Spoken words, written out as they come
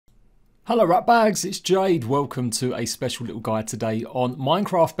Hello ratbags, it's Jade. Welcome to a special little guide today on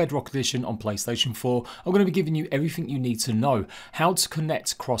Minecraft Bedrock Edition on PlayStation 4. I'm going to be giving you everything you need to know. How to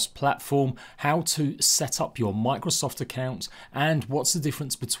connect cross-platform, how to set up your Microsoft account, and what's the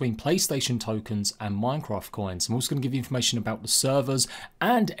difference between PlayStation tokens and Minecraft coins. I'm also going to give you information about the servers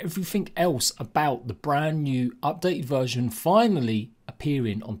and everything else about the brand new updated version finally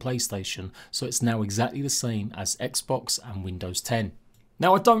appearing on PlayStation. So it's now exactly the same as Xbox and Windows 10.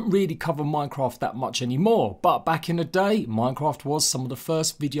 Now, I don't really cover Minecraft that much anymore, but back in the day, Minecraft was some of the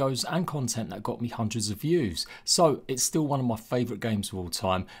first videos and content that got me hundreds of views. So it's still one of my favourite games of all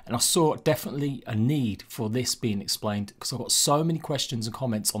time, and I saw definitely a need for this being explained because I got so many questions and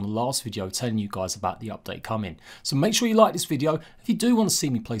comments on the last video telling you guys about the update coming. So make sure you like this video. If you do want to see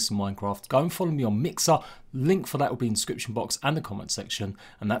me play some Minecraft, go and follow me on Mixer. Link for that will be in the description box and the comment section,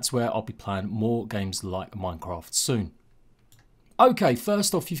 and that's where I'll be playing more games like Minecraft soon. Okay,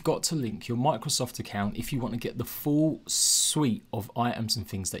 first off, you've got to link your Microsoft account if you want to get the full suite of items and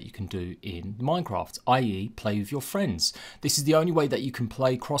things that you can do in Minecraft, i.e. play with your friends. This is the only way that you can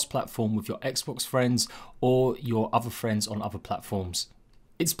play cross-platform with your Xbox friends or your other friends on other platforms.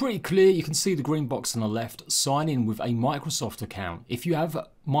 It's pretty clear. You can see the green box on the left, sign in with a Microsoft account. If you have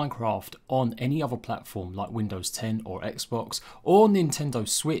Minecraft on any other platform like Windows 10 or Xbox or Nintendo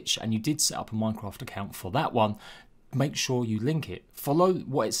Switch and you did set up a Minecraft account for that one, make sure you link it. Follow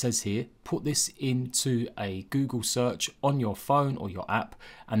what it says here, put this into a Google search on your phone or your app,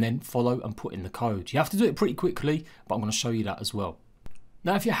 and then follow and put in the code. You have to do it pretty quickly, but I'm going to show you that as well.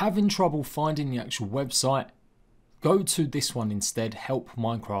 Now, if you're having trouble finding the actual website, go to this one instead, Help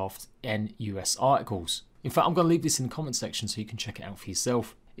Minecraft NUS Articles. In fact, I'm going to leave this in the comment section so you can check it out for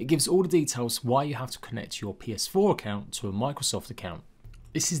yourself. It gives all the details why you have to connect your PS4 account to a Microsoft account.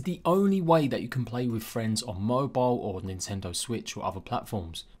 This is the only way that you can play with friends on mobile or Nintendo Switch or other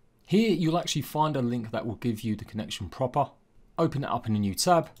platforms. Here you'll actually find a link that will give you the connection proper. Open it up in a new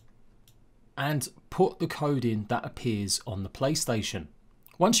tab and put the code in that appears on the PlayStation.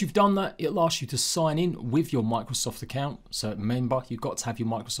 Once you've done that, it'll ask you to sign in with your Microsoft account. So remember, you've got to have your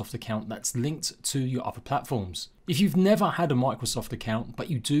Microsoft account that's linked to your other platforms. If you've never had a Microsoft account, but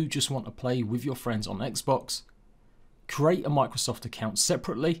you do just want to play with your friends on Xbox, create a Microsoft account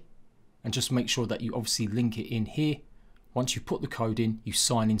separately and just make sure that you obviously link it in here. Once you put the code in, you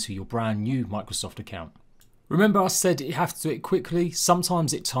sign into your brand new Microsoft account. Remember, I said you have to do it quickly.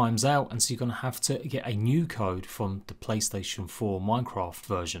 Sometimes it times out, and so you're going to have to get a new code from the PlayStation 4 Minecraft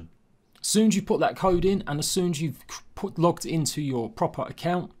version. As soon as you put that code in and as soon as you've logged into your proper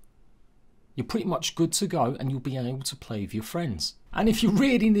account, you're pretty much good to go and you'll be able to play with your friends. And if you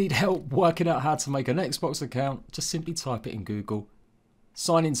really need help working out how to make an Xbox account, just simply type it in Google,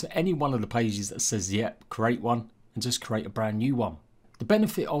 sign into any one of the pages that says yep, create one, and just create a brand new one. The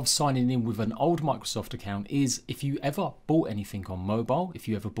benefit of signing in with an old Microsoft account is if you ever bought anything on mobile, if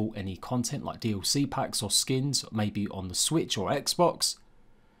you ever bought any content like DLC packs or skins, maybe on the Switch or Xbox,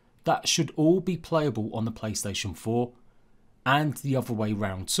 that should all be playable on the PlayStation 4. And the other way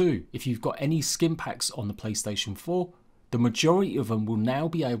round too. If you've got any skin packs on the PlayStation 4, the majority of them will now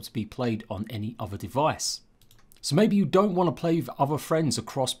be able to be played on any other device. So maybe you don't want to play with other friends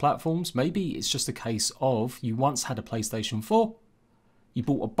across platforms. Maybe it's just a case of you once had a PlayStation 4, you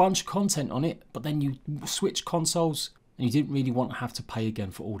bought a bunch of content on it, but then you switched consoles and you didn't really want to have to pay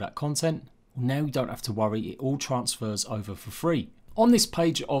again for all that content. Well, now you don't have to worry, it all transfers over for free. On this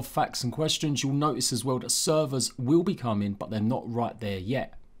page of facts and questions, you'll notice as well that servers will be coming, but they're not right there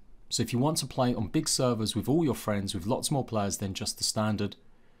yet. So if you want to play on big servers with all your friends, with lots more players than just the standard,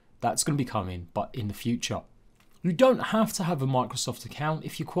 that's going to be coming, but in the future. You don't have to have a Microsoft account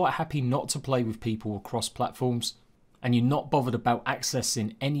if you're quite happy not to play with people across platforms and you're not bothered about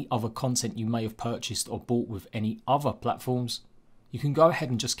accessing any other content you may have purchased or bought with any other platforms. You can go ahead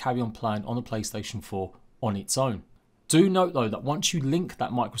and just carry on playing on the PlayStation 4 on its own. Do note though that once you link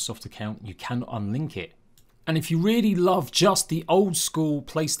that Microsoft account, you cannot unlink it. And if you really love just the old school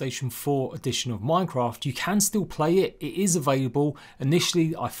PlayStation 4 edition of Minecraft, you can still play it. It is available.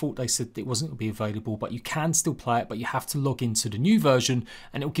 Initially, I thought they said it wasn't going to be available, but you can still play it, but you have to log into the new version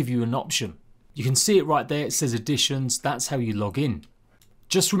and it'll give you an option. You can see it right there. It says editions. That's how you log in.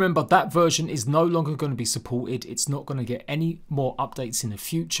 Just remember that version is no longer going to be supported. It's not going to get any more updates in the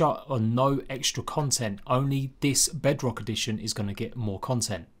future or no extra content. Only this Bedrock edition is going to get more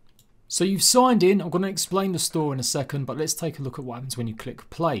content. So you've signed in. I'm going to explain the store in a second, but let's take a look at what happens when you click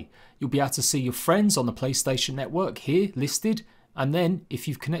play. You'll be able to see your friends on the PlayStation Network here listed. And then if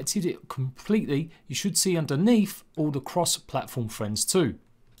you've connected it completely, you should see underneath all the cross-platform friends too.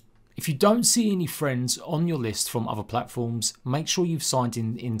 If you don't see any friends on your list from other platforms, make sure you've signed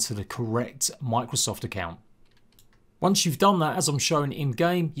into the correct Microsoft account. Once you've done that, as I'm showing in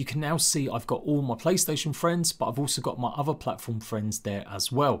game, you can now see I've got all my PlayStation friends, but I've also got my other platform friends there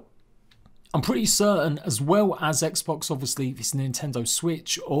as well. I'm pretty certain, as well as Xbox, obviously, if it's Nintendo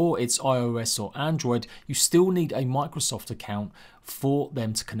Switch or it's iOS or Android, you still need a Microsoft account for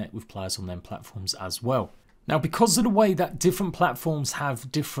them to connect with players on them platforms as well. Now, because of the way that different platforms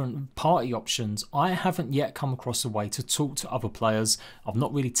have different party options, I haven't yet come across a way to talk to other players. I've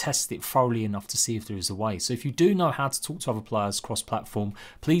not really tested it thoroughly enough to see if there is a way. So if you do know how to talk to other players cross-platform,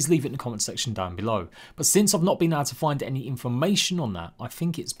 please leave it in the comment section down below. But since I've not been able to find any information on that, I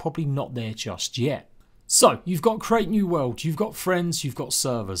think it's probably not there just yet. So, you've got Create New World, you've got friends, you've got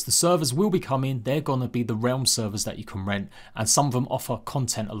servers. The servers will be coming, they're going to be the Realm servers that you can rent, and some of them offer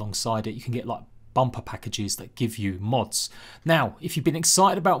content alongside it. You can get like bumper packages that give you mods. Now, if you've been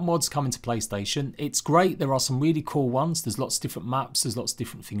excited about mods coming to PlayStation, it's great. There are some really cool ones. There's lots of different maps, there's lots of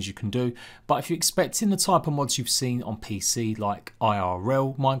different things you can do. But if you're expecting the type of mods you've seen on PC like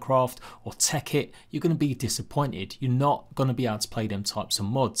IRL Minecraft or Tekkit, you're going to be disappointed. You're not going to be able to play them types of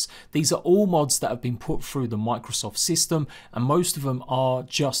mods. These are all mods that have been put through the Microsoft system, and most of them are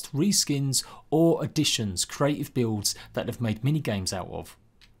just reskins or additions, creative builds that they've made mini games out of.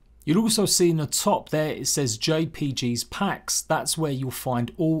 You'll also see in the top there, it says JPG's packs. That's where you'll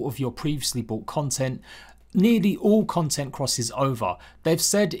find all of your previously bought content. Nearly all content crosses over. They've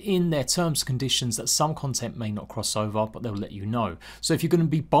said in their terms and conditions that some content may not cross over, but they'll let you know. So if you're going to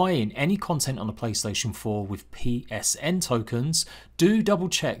be buying any content on the PlayStation 4 with PSN tokens, do double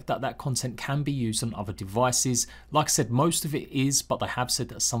check that that content can be used on other devices. Like I said, most of it is, but they have said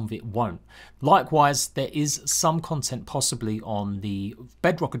that some of it won't. Likewise, there is some content possibly on the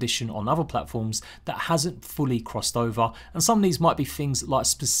Bedrock Edition on other platforms that hasn't fully crossed over, and some of these might be things like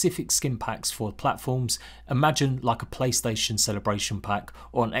specific skin packs for platforms. Imagine like a PlayStation Celebration Pack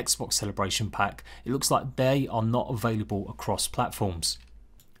or an Xbox Celebration Pack. It looks like they are not available across platforms.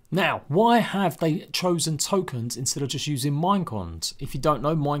 Now, why have they chosen tokens instead of just using Minecoins? If you don't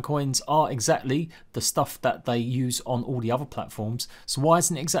know, Minecoins are exactly the stuff that they use on all the other platforms. So why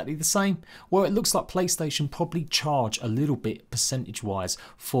isn't it exactly the same? Well, it looks like PlayStation probably charge a little bit percentage-wise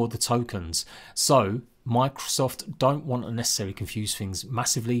for the tokens. So Microsoft don't want to necessarily confuse things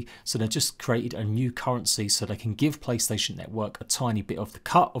massively, so they just created a new currency so they can give PlayStation Network a tiny bit of the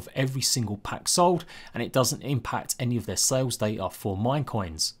cut of every single pack sold, and it doesn't impact any of their sales data for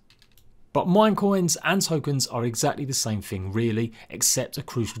Minecoins. But Minecoins and tokens are exactly the same thing really, except a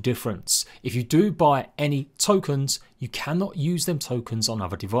crucial difference. If you do buy any tokens, you cannot use them tokens on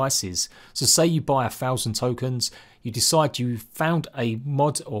other devices. So say you buy 1,000 tokens, you decide you found a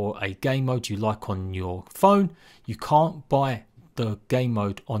mod or a game mode you like on your phone, you can't buy the game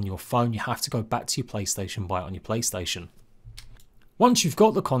mode on your phone, you have to go back to your PlayStation, buy it on your PlayStation. Once you've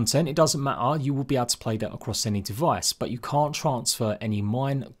got the content, it doesn't matter, you will be able to play that across any device, but you can't transfer any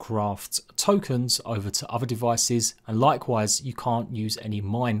Minecraft tokens over to other devices, and likewise you can't use any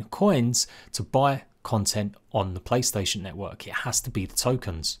Minecoins to buy content on the PlayStation Network. It has to be the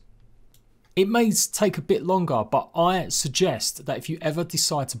tokens. It may take a bit longer, but I suggest that if you ever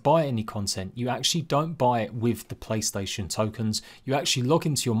decide to buy any content, you actually don't buy it with the PlayStation tokens. You actually log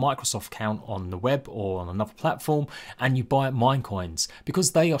into your Microsoft account on the web or on another platform and you buy Minecoins,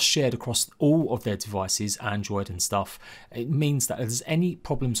 because they are shared across all of their devices, Android and stuff. It means that if there's any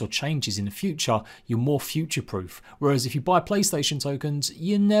problems or changes in the future, you're more future-proof. Whereas if you buy PlayStation tokens,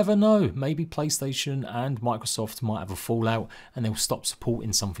 you never know. Maybe PlayStation and Microsoft might have a fallout and they'll stop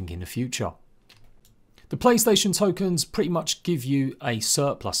supporting something in the future. The PlayStation tokens pretty much give you a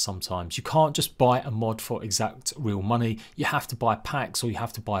surplus sometimes. You can't just buy a mod for exact real money. You have to buy packs, or you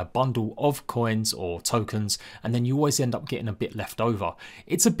have to buy a bundle of coins or tokens, and then you always end up getting a bit left over.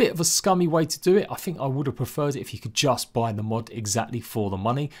 It's a bit of a scummy way to do it. I think I would have preferred it if you could just buy the mod exactly for the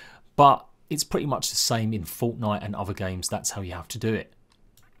money, but it's pretty much the same in Fortnite and other games. That's how you have to do it.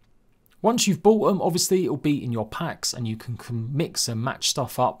 Once you've bought them, obviously it'll be in your packs and you can mix and match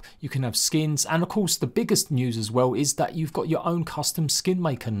stuff up. You can have skins, and of course the biggest news as well is that you've got your own custom skin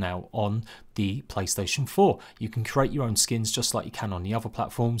maker now on the PlayStation 4. You can create your own skins just like you can on the other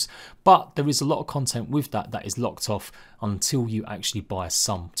platforms, but there is a lot of content with that that is locked off until you actually buy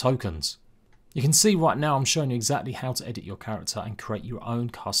some tokens. You can see right now I'm showing you exactly how to edit your character and create your own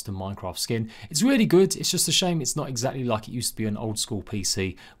custom Minecraft skin. It's really good. It's just a shame it's not exactly like it used to be an old school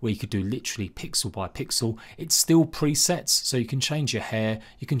PC where you could do literally pixel by pixel. It's still presets, so you can change your hair,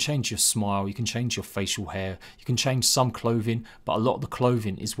 you can change your smile, you can change your facial hair, you can change some clothing, but a lot of the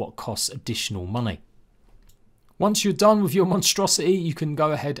clothing is what costs additional money. Once you're done with your monstrosity, you can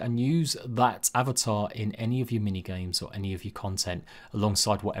go ahead and use that avatar in any of your mini games or any of your content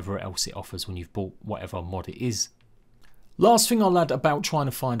alongside whatever else it offers when you've bought whatever mod it is. Last thing I'll add about trying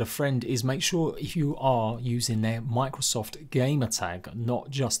to find a friend is make sure if you are using their Microsoft gamer tag,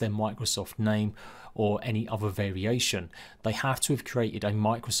 not just their Microsoft name or any other variation, they have to have created a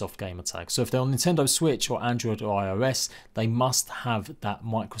Microsoft gamer tag. So if they're on Nintendo Switch or Android or iOS, they must have that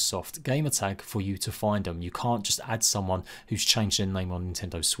Microsoft gamer tag for you to find them. You can't just add someone who's changed their name on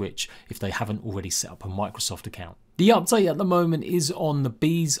Nintendo Switch if they haven't already set up a Microsoft account. The update at the moment is on the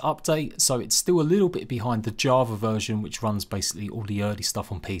Ps update, so it's still a little bit behind the Java version, which runs basically all the early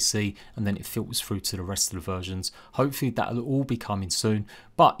stuff on PC, and then it filters through to the rest of the versions. Hopefully that'll all be coming soon,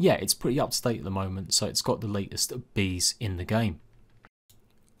 but yeah, it's pretty up to date at the moment, so it's got the latest Ps in the game.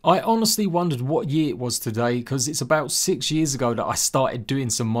 I honestly wondered what year it was today, because it's about 6 years ago that I started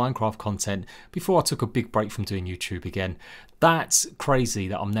doing some Minecraft content before I took a big break from doing YouTube again. That's crazy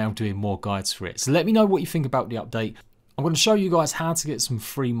that I'm now doing more guides for it. So let me know what you think about the update. I'm going to show you guys how to get some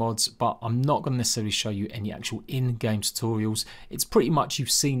free mods, but I'm not going to necessarily show you any actual in-game tutorials. It's pretty much you've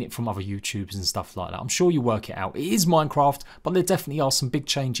seen it from other YouTubers and stuff like that. I'm sure you work it out. It is Minecraft, but there definitely are some big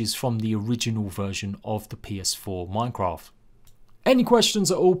changes from the original version of the PS4 Minecraft. Any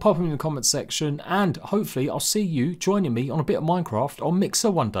questions at all, pop them in the comments section, and hopefully I'll see you joining me on a bit of Minecraft on Mixer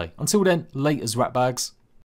one day. Until then, laters, ratbags.